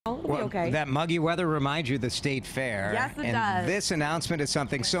be okay. That muggy weather reminds you of the state fair. Yes, it and does. This announcement is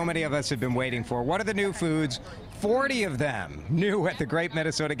something so many of us have been waiting for. What are the new foods? 40 of them new at the Great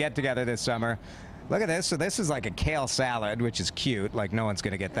Minnesota Get-Together this summer. Look at this. So this is like a kale salad, which is cute. Like, no one's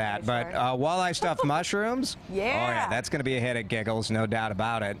going to get that. But walleye stuffed mushrooms? Yeah. Oh, yeah. That's going to be a hit at Giggles, no doubt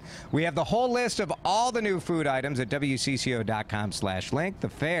about it. We have the whole list of all the new food items at WCCO.com/link. The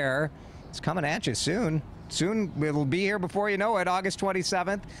fair is coming at you soon. Soon, it'll be here before you know it, August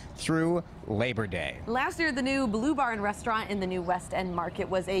 27th through Labor Day. Last year, the new Blue Barn restaurant in the new West End Market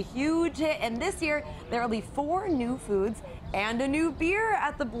was a huge hit, and this year, there will be 4 new foods and a new beer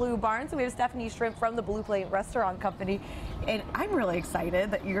at the Blue Barn. So we have Stephanie Shimp from the Blue Plate Restaurant Company, and I'm really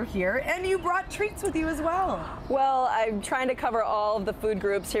excited that you're here, and you brought treats with you as well. Well, I'm trying to cover all of the food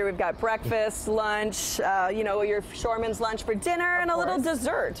groups here. We've got breakfast, lunch, you know, your Shoreman's lunch for dinner, and a little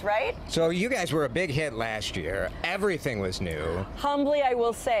dessert, right? So you guys were a big hit last year. Everything was new. Humbly, I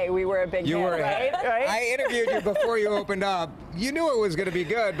will say we were a big hit, right? I interviewed you before you opened up. You knew it was going to be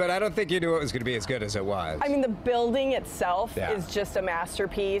good, but I don't think you knew it was going to be as good as it was. I mean, the building itself is just a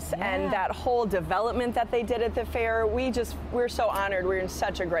masterpiece, and that whole development that they did at the fair, we're so honored. We're in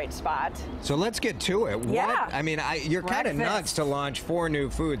such a great spot. So let's get to it. Yeah. I mean, you're kind of nuts to launch 4 new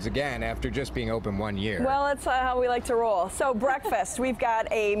foods again after just being open 1 year. Well, that's how we like to roll. So breakfast, we've got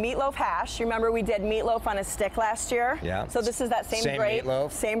a meatloaf hash. Remember we did meatloaf on a stick last year? Yeah. So this is that same great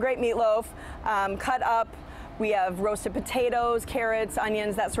meatloaf. Same great meatloaf, cut up. We have roasted potatoes, carrots,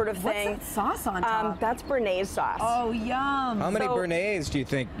 onions, that sort of thing. What's that sauce on top? That's Bearse sauce. Oh, yum. How many Bearse do you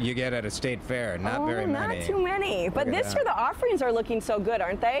think you get at a state fair? Not very many. Not too many. But this year the offerings are looking so good,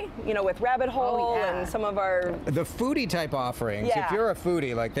 aren't they? You know, with rabbit hole and some of our... The foodie type offerings, if you're a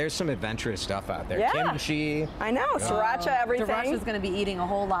foodie, like there's some adventurous stuff out there. Yeah. Kimchi. I know, sriracha, everything. DeRusha's going to be eating a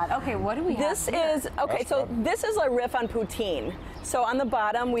whole lot. Okay, what do we have here? This is a riff on poutine. So on the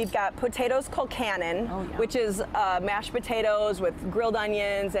bottom, we've got potatoes colcannon, which is mashed potatoes with grilled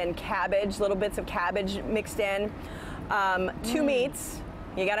onions and cabbage, little bits of cabbage mixed in. 2 meats.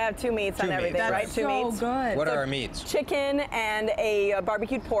 You gotta have 2 meats on everything, right? 2 meats. Good. What are our meats? Chicken and a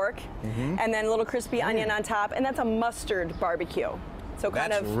barbecued pork, and then a little crispy onion on top, and that's a mustard barbecue. So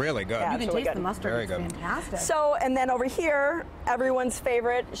that's really good. You can taste the mustard. Very it's good. Fantastic. So, and then over here, everyone's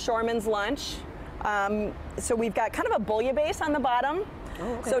favorite Shoreman's lunch. So we've got kind of a bouillabaisse on the bottom.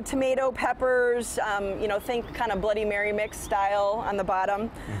 So tomato, peppers, you know, think kind of Bloody Mary mix style on the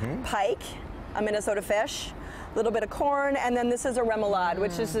bottom. Pike, a Minnesota fish, a little bit of corn, and then this is a remoulade,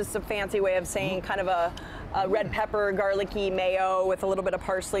 which is just a fancy way of saying kind of a red pepper, garlicky mayo with a little bit of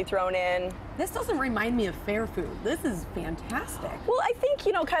parsley thrown in. This doesn't remind me of fair food. This is fantastic. Well, I think,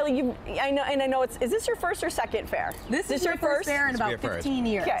 you know, Kylie, I know is this your first or second fair? This is your first fair in about 15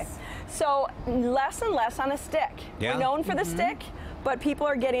 years. Okay, so less and less on a stick. Yeah. We're known for the stick, but people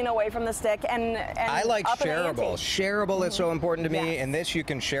are getting away from the stick and I like shareable. Shareable is so important to me, Yes. and this you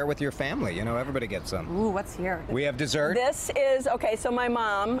can share with your family. You know, everybody gets some. Ooh, what's here? We have dessert. This is, okay, so my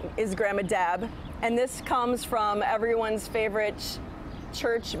mom is Grandma Deb, and this comes from everyone's favorite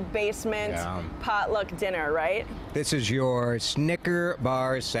church basement potluck dinner, right? This is your Snicker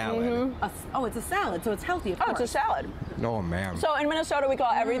bar salad. Oh, it's a salad, so it's healthy, of course. It's a salad. Oh, man. So in Minnesota, we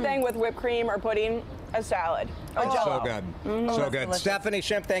call everything with whipped cream or pudding a salad. Or So Jell-O. good. So good. delicious. Stephanie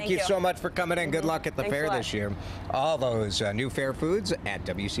Shimp, thank you so much for coming in. Good luck at the Thanks fair a lot. this year. All those new fair foods at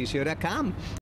WCCO.com.